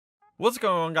What's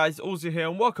going on, guys? Auzio here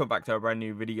and welcome back to a brand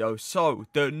new video. So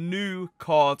the new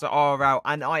cards are out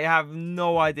and I have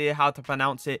no idea how to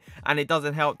pronounce it, and it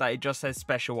doesn't help that it just says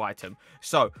special item.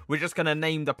 So we're just going to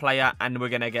name the player and we're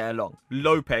going to get along.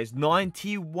 Lopez,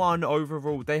 91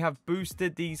 overall. They have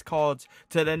boosted these cards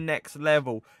to the next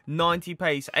level. 90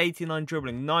 pace, 89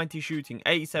 dribbling, 90 shooting,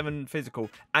 87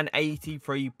 physical and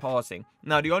 83 passing.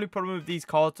 Now the only problem with these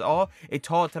cards are it's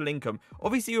hard to link them.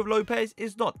 Obviously with Lopez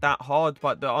it's not that hard,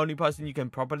 but the only person you can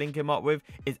properly link him up with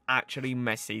is actually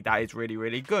Messi. That is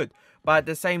really good, but at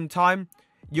the same time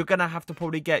you're gonna have to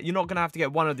probably get, you're not gonna have to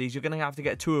get one of these, you're gonna have to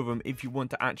get two of them if you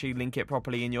want to actually link it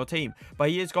properly in your team. But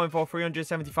he is going for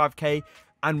 375k,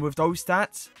 and with those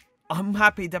stats I'm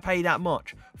happy to pay that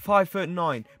much.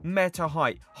 5'9", meta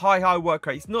height, high work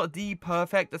rate. It's not the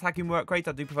perfect attacking work rate.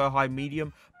 I do prefer high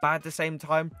medium, but at the same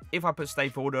time, if I put stay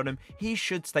forward on him, he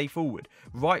should stay forward.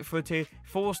 Right footed,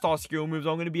 4-star skill moves.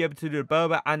 I'm going to be able to do the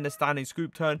Berber and the standing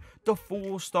scoop turn. The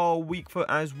 4-star weak foot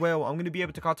as well. I'm going to be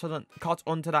able to cut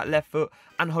onto that left foot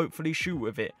and hopefully shoot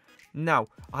with it. Now,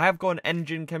 I have got an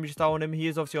engine chemistry style on him. He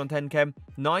is obviously on 10 chem,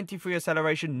 93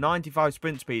 acceleration, 95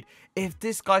 sprint speed. If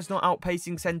this guy's not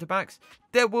outpacing centre backs,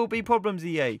 there will be problems,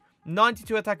 EA.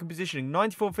 92 attacking positioning,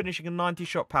 94 finishing and 90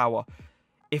 shot power.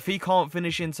 If he can't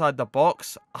finish inside the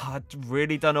box, I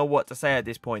really don't know what to say at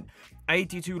this point.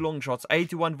 82 long shots,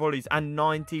 81 volleys and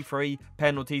 93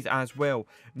 penalties as well.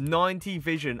 90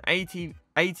 vision,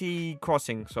 80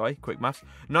 crossing, sorry, quick maths.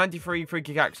 93 free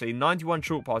kick accuracy, 91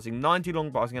 short passing, 90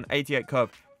 long passing and 88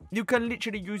 curve. You can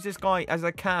literally use this guy as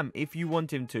a cam if you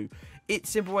want him to. It's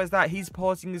simple as that. His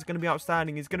passing is going to be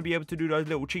outstanding. He's going to be able to do those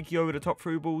little cheeky over the top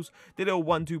through balls. The little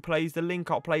 1-2 plays, the link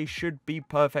up play should be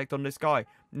perfect on this guy.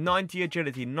 90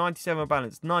 agility, 97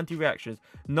 balance, 90 reactions,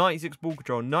 96 ball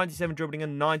control, 97 dribbling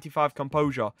and 95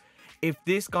 composure. If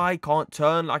this guy can't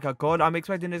turn like a god, I'm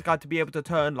expecting this guy to be able to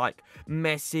turn like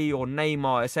Messi or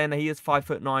Neymar, saying that he is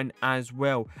 5'9" as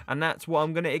well. And that's what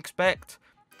I'm going to expect.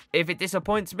 If it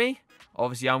disappoints me,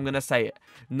 obviously I'm going to say it.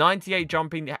 98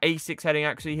 jumping, 86 heading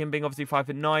accuracy, him being obviously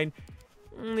 5'9".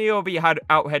 He'll be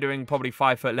out-headering probably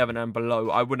 5'11" and below.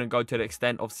 I wouldn't go to the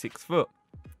extent of 6 foot.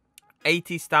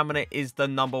 80 stamina is the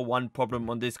 #1 problem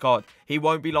on this card. He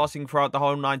won't be lasting throughout the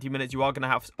whole 90 minutes. You are going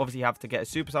to obviously have to get a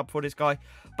super sub for this guy.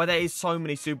 But there is so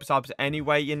many super subs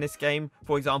anyway in this game.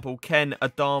 For example, Ken,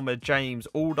 Adama, James,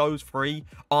 all those three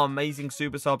are amazing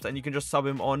super subs. And you can just sub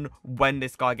him on when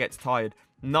this guy gets tired.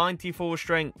 94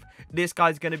 strength. This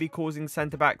guy's going to be causing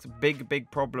centre-backs big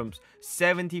problems.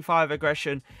 75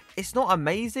 aggression. It's not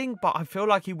amazing, but I feel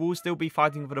like he will still be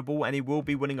fighting for the ball and he will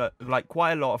be winning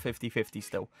quite a lot of 50-50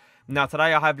 still. Now,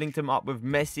 today I have linked him up with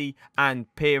Messi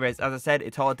and Perez. As I said,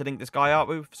 it's hard to link this guy up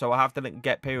with, so I have to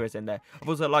get Perez in there. I've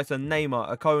also liked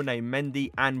Neymar, Akone,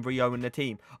 Mendy and Rio in the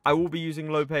team. I will be using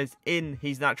Lopez in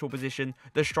his natural position,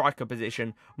 the striker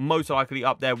position, most likely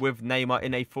up there with Neymar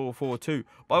in a 4-4-2.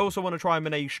 But I also want to try him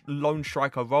in a lone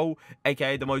striker role,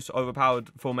 aka the most overpowered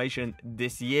formation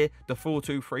this year, the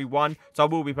 4-2-3-1. So I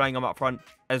will be playing him up front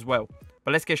as well.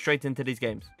 But let's get straight into these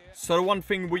games. So the one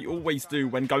thing we always do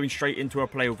when going straight into a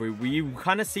play review, we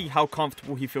kind of see how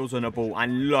comfortable he feels on the ball.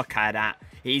 And look at that.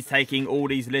 He's taking all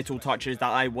these little touches that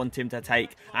I want him to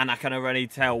take. And I can already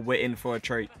tell we're in for a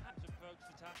treat.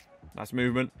 Nice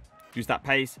movement. Use that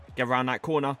pace. Get around that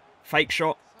corner. Fake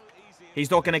shot.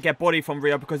 He's not going to get body from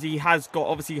Rio because he has got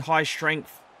obviously high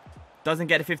strength. Doesn't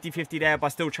get a 50-50 there, but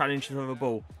still challenges for the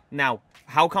ball. Now,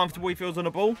 how comfortable he feels on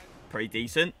the ball? Pretty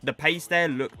decent. The pace there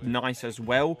looked nice as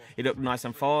well. He looked nice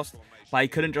and fast, but he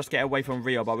couldn't just get away from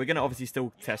Rio. But we're going to obviously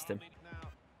still test him.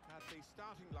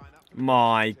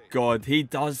 My God, he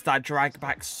does that drag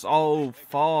back so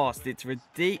fast. It's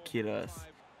ridiculous.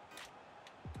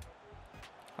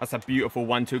 That's a beautiful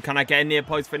 1-2. Can I get a near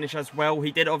post finish as well?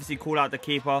 He did obviously call out the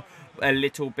keeper a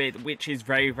little bit, which is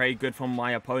very good from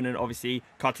my opponent. Obviously,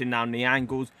 cutting down the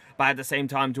angles. But at the same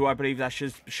time, do I believe that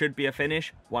should be a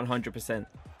finish? 100%.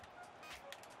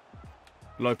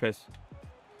 Lopez.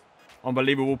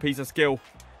 Unbelievable piece of skill.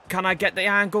 Can I get the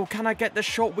angle? Can I get the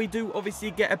shot? We do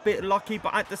obviously get a bit lucky,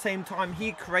 but at the same time,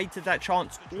 he created that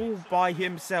chance all by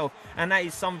himself. And that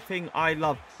is something I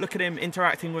love. Look at him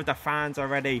interacting with the fans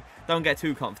already. Don't get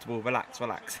too comfortable. Relax.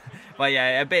 But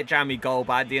yeah, a bit jammy goal,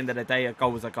 but at the end of the day, a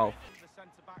goal was a goal.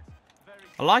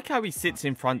 I like how he sits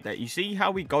in front there. You see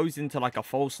how he goes into like a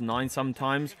false 9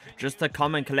 sometimes, just to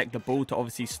come and collect the ball to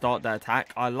obviously start the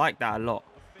attack. I like that a lot.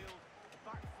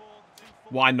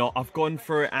 Why not? I've gone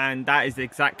for it, and that is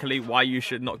exactly why you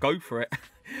should not go for it.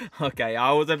 Okay,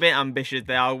 I was a bit ambitious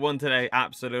there. I wanted to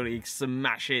absolutely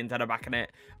smash it into the back of it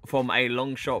from a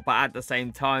long shot, but at the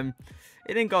same time,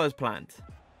 it didn't go as planned.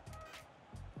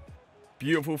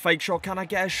 Beautiful fake shot. Can I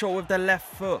get a shot with the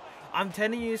left foot? I'm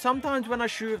telling you, sometimes when I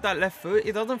shoot with that left foot,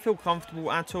 it doesn't feel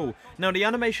comfortable at all. Now, the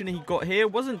animation he got here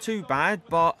wasn't too bad,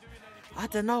 but I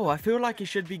don't know. I feel like he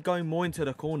should be going more into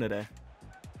the corner there.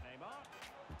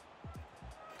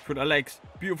 Through the legs.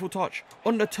 Beautiful touch.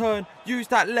 On the turn. Use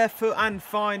that left foot. And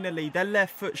finally, the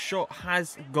left foot shot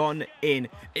has gone in.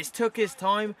 It took his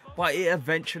time, but it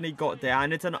eventually got there.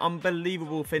 And it's an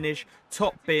unbelievable finish.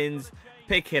 Top bins.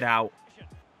 Pick it out.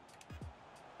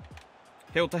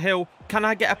 Heel to heel. Can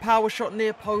I get a power shot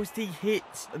near post? He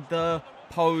hits the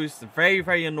post. Very,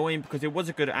 very annoying because it was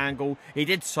a good angle. He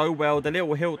did so well. The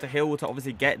little heel to heel to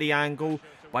obviously get the angle,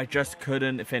 but I just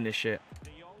couldn't finish it.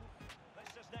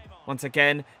 Once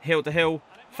again, heel to heel.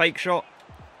 Fake shot.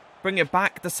 Bring it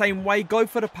back the same way. Go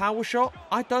for the power shot.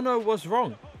 I don't know what's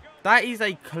wrong. That is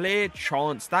a clear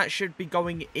chance. That should be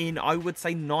going in, I would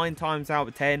say 9 times out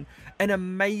of 10. An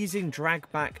amazing drag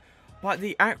back. But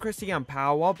the accuracy and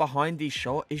power behind this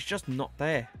shot is just not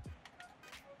there.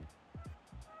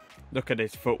 Look at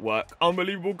his footwork.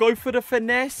 Unbelievable. Go for the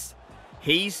finesse.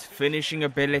 His finishing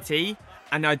ability.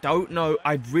 And I don't know.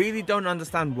 I really don't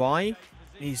understand why.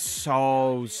 He's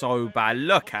so bad.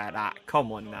 Look at that.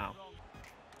 Come on now.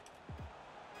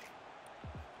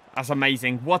 That's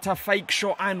amazing. What a fake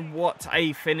shot and what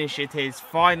a finish it is.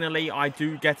 Finally, I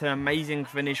do get an amazing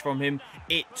finish from him.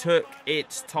 It took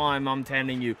its time, I'm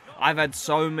telling you. I've had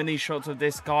so many shots of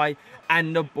this guy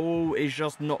and the ball is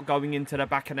just not going into the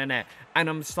back of the net. And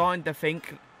I'm starting to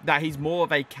think that he's more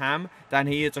of a cam than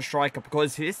he is a striker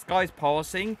because this guy's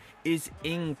passing is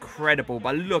incredible.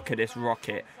 But look at this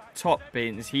rocket. Top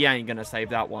bins. He ain't going to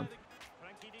save that one.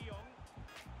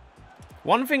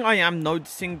 One thing I am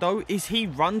noticing, though, is he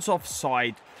runs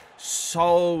offside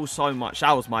so much.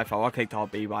 That was my fault. I clicked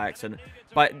RB by accident.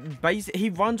 But basically, he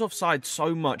runs offside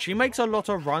so much. He makes a lot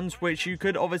of runs, which you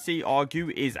could obviously argue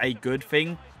is a good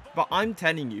thing. But I'm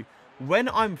telling you, when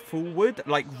I'm forward,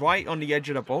 like right on the edge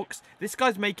of the box, this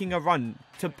guy's making a run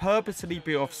to purposely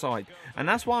be offside. And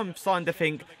that's why I'm starting to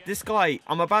think, this guy,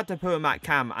 I'm about to put him at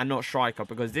cam and not striker.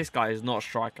 Because this guy is not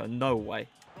striker. No way.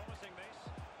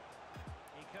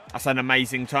 That's an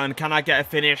amazing turn. Can I get a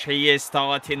finish? He is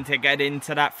starting to get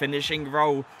into that finishing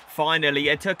role. Finally,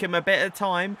 it took him a bit of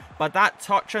time, but that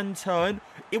touch and turn,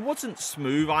 it wasn't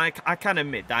smooth. I can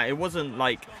admit that. It wasn't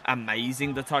like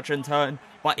amazing, the touch and turn,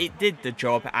 but it did the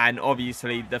job, and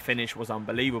obviously the finish was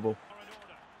unbelievable.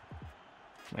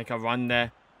 Make a run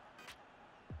there.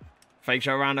 Fake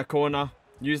shot around the corner.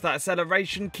 Use that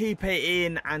acceleration, keep it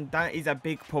in, and that is a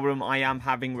big problem I am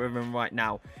having with him right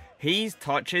now. His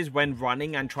touches when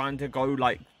running and trying to go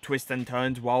like twists and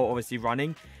turns while obviously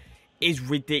running is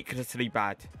ridiculously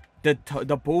bad.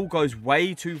 The ball goes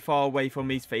way too far away from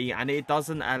his feet and it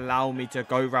doesn't allow me to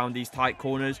go around these tight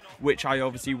corners, which I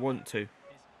obviously want to.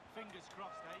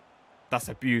 That's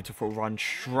a beautiful run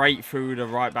straight through the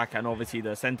right back and obviously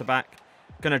the centre back.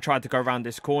 Gonna try to go around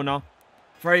this corner.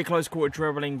 Very close quarter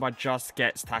dribbling, but just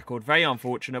gets tackled. Very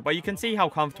unfortunate, but you can see how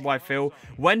comfortable I feel.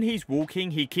 When he's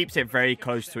walking, he keeps it very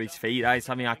close to his feet. That is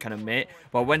something I can admit.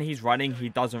 But when he's running, he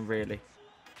doesn't really.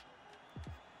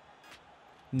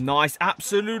 Nice.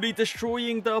 Absolutely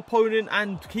destroying the opponent,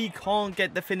 and he can't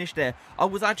get the finish there. I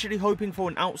was actually hoping for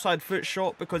an outside foot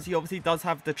shot because he obviously does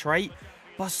have the trait.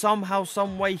 But somehow,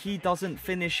 some way, he doesn't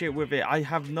finish it with it. I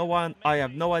have no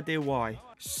idea why.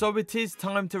 So it is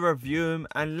time to review him,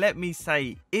 and let me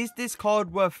say, is this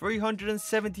card worth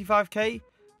 375k?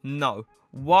 No.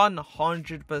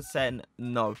 100%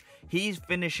 no. His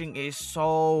finishing is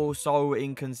so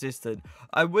inconsistent.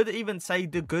 I would even say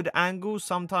the good angles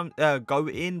sometimes go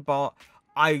in, but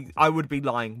I would be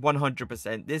lying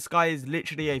 100%. This guy is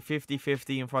literally a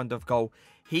 50-50 in front of goal.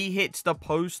 He hits the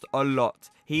post a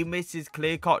lot. He misses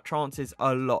clear-cut chances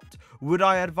a lot. Would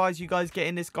I advise you guys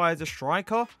getting this guy as a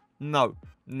striker? No.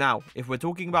 Now, if we're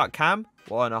talking about Cam,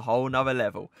 we're on a whole nother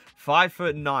level.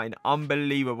 5'9",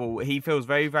 unbelievable. He feels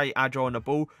very agile on the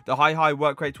ball. The high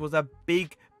work rate was a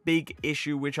big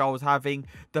issue which I was having.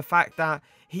 The fact that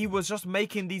he was just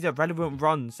making these irrelevant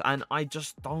runs, and I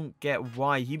just don't get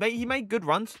why. He made good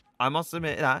runs, I must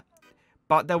admit that.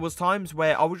 But there was times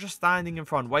where I was just standing in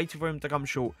front, waiting for him to come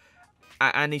short,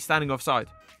 and he's standing offside.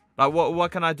 Like,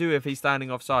 what can I do if he's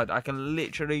standing offside? I can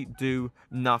literally do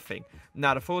nothing.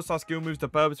 Now, the 4-star skill moves, the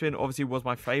Berber spin, obviously was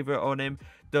my favourite on him.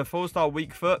 The 4-star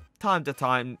weak foot, time to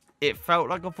time, it felt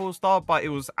like a 4-star, but it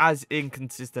was as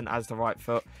inconsistent as the right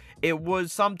foot. It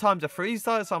was sometimes a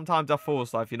 3-star, sometimes a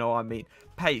 4-star, if you know what I mean.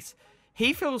 Pace.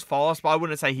 He feels fast, but I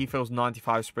wouldn't say he feels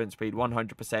 95 sprint speed,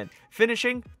 100%.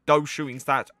 Finishing, those shooting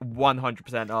stats,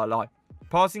 100% are a lie.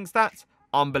 Passing stats,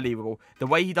 unbelievable. The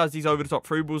way he does these over-the-top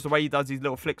through balls, the way he does these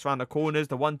little flicks around the corners,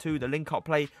 the 1-2, the link-up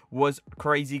play was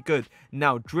crazy good.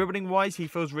 Now, dribbling-wise, he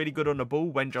feels really good on the ball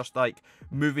when just, like,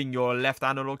 moving your left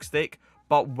analog stick.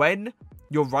 But when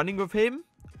you're running with him,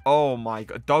 oh my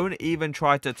god, don't even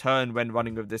try to turn when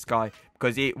running with this guy,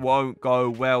 because it won't go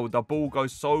well. The ball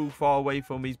goes so far away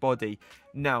from his body.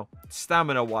 Now,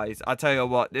 stamina-wise, I tell you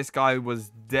what, this guy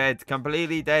was dead,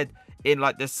 completely dead in,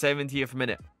 like, the 70th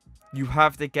minute. You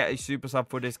have to get a super sub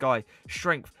for this guy.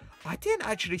 Strength. I didn't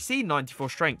actually see 94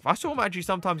 strength. I saw him actually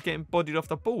sometimes getting bodied off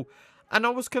the ball. And I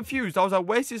was confused. I was like,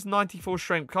 where's this 94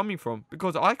 strength coming from?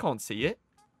 Because I can't see it.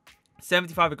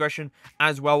 75 aggression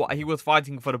as well. He was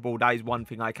fighting for the ball. That is one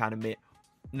thing I can admit.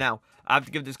 Now, I have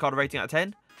to give this card a rating out of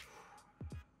 10.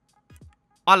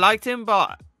 I liked him,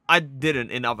 but I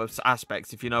didn't in other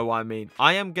aspects, if you know what I mean.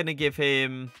 I'm going to give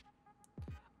him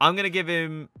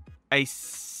a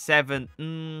 7.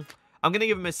 I'm going to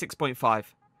give him a 6.5.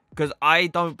 Because I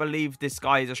don't believe this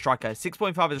guy is a striker.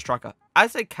 6.5 is a striker.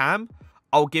 As a cam,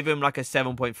 I'll give him like a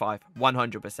 7.5.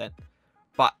 100%.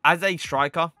 But as a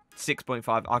striker,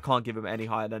 6.5. I can't give him any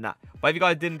higher than that. But if you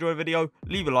guys did enjoy the video,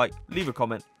 leave a like, leave a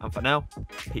comment. And for now,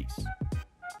 peace.